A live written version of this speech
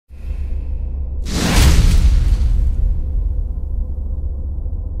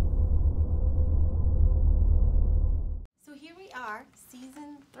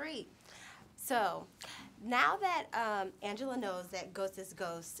So, now that Angela knows that Ghost is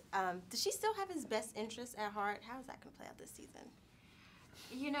Ghost, does she still have his best interests at heart? How is that going to play out this season?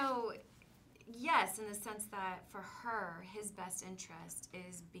 You know, yes, in the sense that for her, his best interest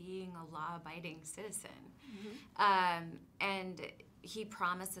is being a law-abiding citizen. And he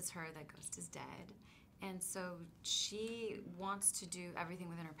promises her that Ghost is dead. And so she wants to do everything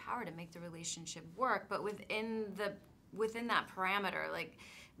within her power to make the relationship work, but within that parameter, like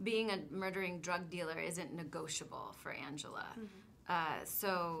being a murdering drug dealer isn't negotiable for Angela.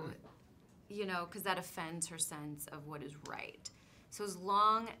 So, you know, because that offends her sense of what is right. So as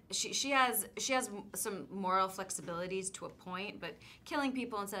long she has some moral flexibilities to a point, but killing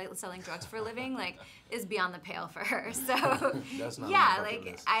people and selling drugs for a living like is beyond the pale for her. So That's not yeah, on the like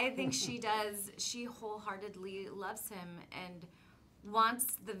list. I think she does. She wholeheartedly loves him and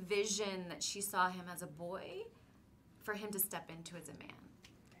wants the vision that she saw him as a boy for him to step into as a man.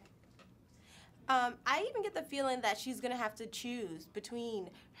 I even get the feeling that she's going to have to choose between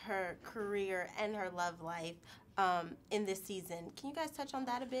her career and her love life in this season. Can you guys touch on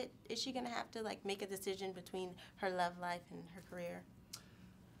that a bit? Is she going to have to like make a decision between her love life and her career?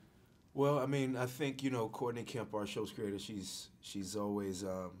 Well, I mean, I think, you know, Courtney Kemp, our show's creator, she's always,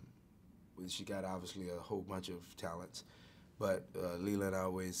 she got obviously a whole bunch of talents, but Lela and I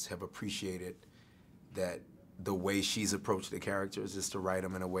always have appreciated that the way she's approached the characters is to write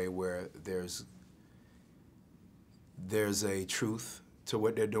them in a way where there's a truth to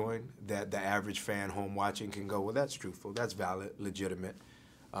what they're doing that the average fan home watching can go, well, that's truthful, that's valid, legitimate,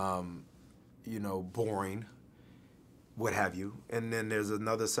 you know, boring, what have you. And then there's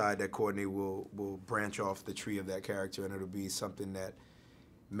another side that Courtney will branch off the tree of that character, and it'll be something that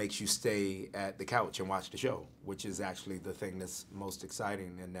makes you stay at the couch and watch the show, which is actually the thing that's most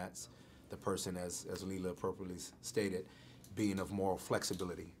exciting, and that's the person, as Lela appropriately stated, being of moral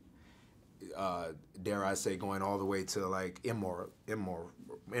flexibility. Dare I say, going all the way to like immoral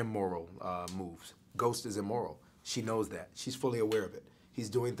moves. Ghost is immoral. She knows that. She's fully aware of it. He's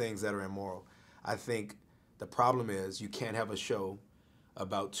doing things that are immoral. I think the problem is you can't have a show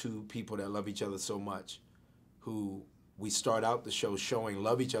about two people that love each other so much, who we start out the show showing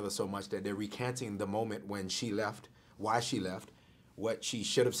love each other so much that they're recanting the moment when she left, why she left, what she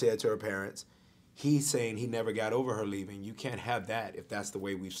should have said to her parents. He's saying he never got over her leaving. You can't have that if that's the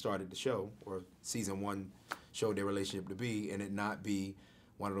way we've started the show, or season one showed their relationship to be, and it not be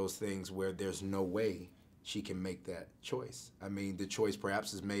one of those things where there's no way she can make that choice. I mean, the choice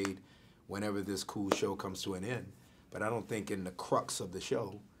perhaps is made whenever this cool show comes to an end, but I don't think in the crux of the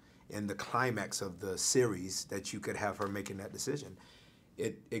show, in the climax of the series, that you could have her making that decision.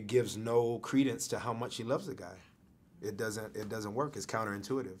 It gives no credence to how much she loves the guy. It doesn't work. It's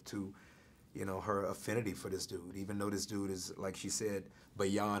counterintuitive to, you know, her affinity for this dude, even though this dude is, like she said,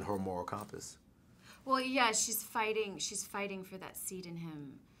 beyond her moral compass. Well, yeah, she's fighting for that seed in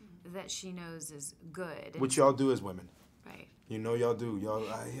him that she knows is good. Which y'all do as women. Right. You know y'all do. Y'all.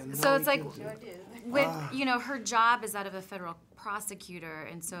 So it's like, with you know, her job is that of a federal prosecutor,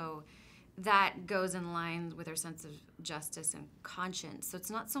 and so that goes in line with her sense of justice and conscience. So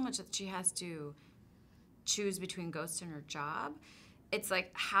it's not so much that she has to choose between Ghost and her job. It's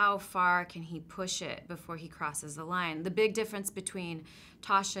like, how far can he push it before he crosses the line? The big difference between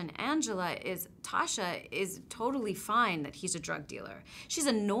Tasha and Angela is Tasha is totally fine that he's a drug dealer. She's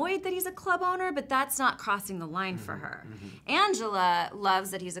annoyed that he's a club owner, but that's not crossing the line for her. Angela loves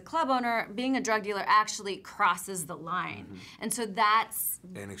that he's a club owner. Being a drug dealer actually crosses the line. And so that's...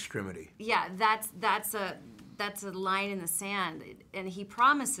 an extremity. Yeah, that's a line in the sand, and he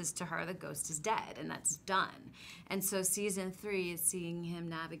promises to her the Ghost is dead, and that's done. And so season 3 is seeing him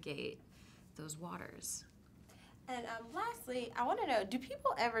navigate those waters. And lastly, I want to know, do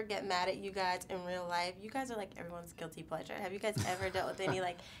people ever get mad at you guys in real life? You guys are like everyone's guilty pleasure. Have you guys ever dealt with any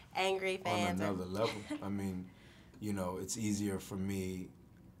like angry fans? On another level. I mean, you know, it's easier for me.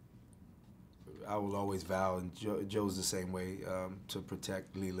 I will always vow, and Joe's the same way, to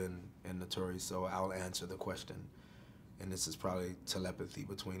protect Lela and Notori, so I'll answer the question. And this is probably telepathy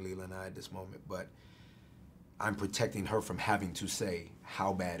between Lela and I at this moment, but I'm protecting her from having to say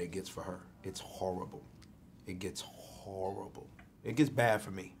how bad it gets for her. It's horrible. It gets horrible. It gets bad for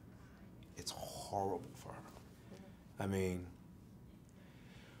me. It's horrible for her. I mean,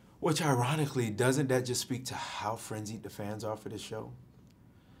 which ironically, doesn't that just speak to how frenzied the fans are for this show?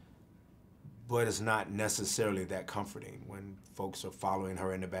 But it's not necessarily that comforting when folks are following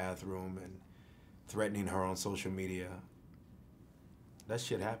her in the bathroom and threatening her on social media. That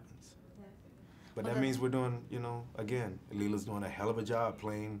shit happens. But that means we're doing, you know, again, Lela's doing a hell of a job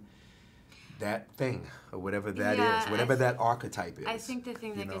playing that thing or whatever that Yeah, is, whatever that archetype is. I think the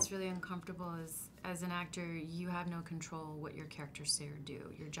thing that know? gets really uncomfortable is, as an actor, you have no control what your characters say or do.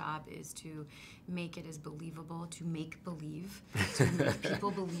 Your job is to make it as believable, to make believe, to make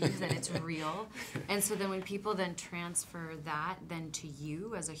people believe that it's real. And so then when people then transfer that then to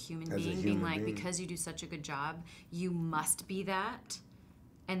you as a human being, being like, because you do such a good job, you must be that,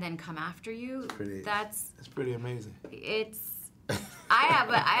 and then come after you, that's pretty amazing. I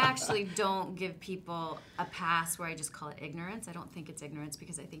actually don't give people a pass where I just call it ignorance. I don't think it's ignorance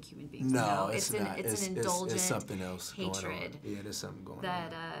because I think human beings know. It's not. It's an indulgent it's something else hatred. Going on. Yeah, there's something going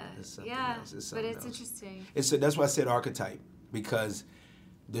that, on. There's something yeah, else. but it's interesting. That's why I said archetype, because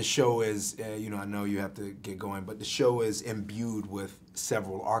the show is, I know you have to get going, but the show is imbued with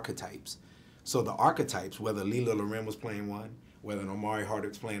several archetypes. So the archetypes, whether Lela Loren was playing one, whether Omari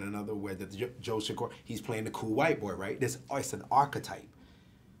Hardwick's playing another, whether Joe Shakur, he's playing the cool white boy, right? It's an archetype.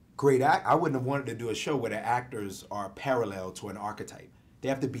 I wouldn't have wanted to do a show where the actors are parallel to an archetype. They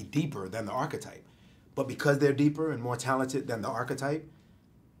have to be deeper than the archetype. But because they're deeper and more talented than the archetype,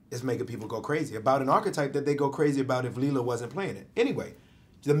 it's making people go crazy about an archetype that they go crazy about if Lela wasn't playing it. Anyway,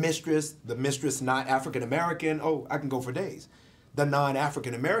 the mistress not African American, I can go for days. The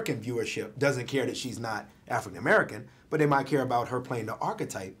non-African American viewership doesn't care that she's not African American, but they might care about her playing the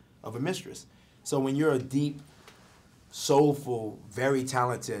archetype of a mistress. So when you're a deep, soulful, very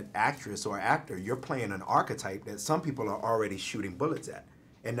talented actress or actor, you're playing an archetype that some people are already shooting bullets at.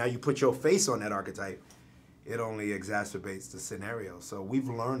 And now you put your face on that archetype, it only exacerbates the scenario. So we've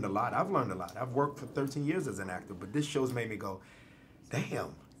learned a lot. I've learned a lot. I've worked for 13 years as an actor, but this show's made me go,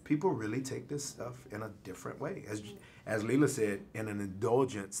 damn, people really take this stuff in a different way. As Lela said, in an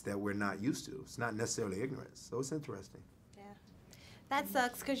indulgence that we're not used to. It's not necessarily ignorance. So it's interesting. Yeah. That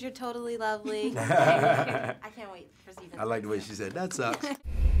sucks because you're totally lovely. I can't wait for season 6. I like the way she said, that sucks.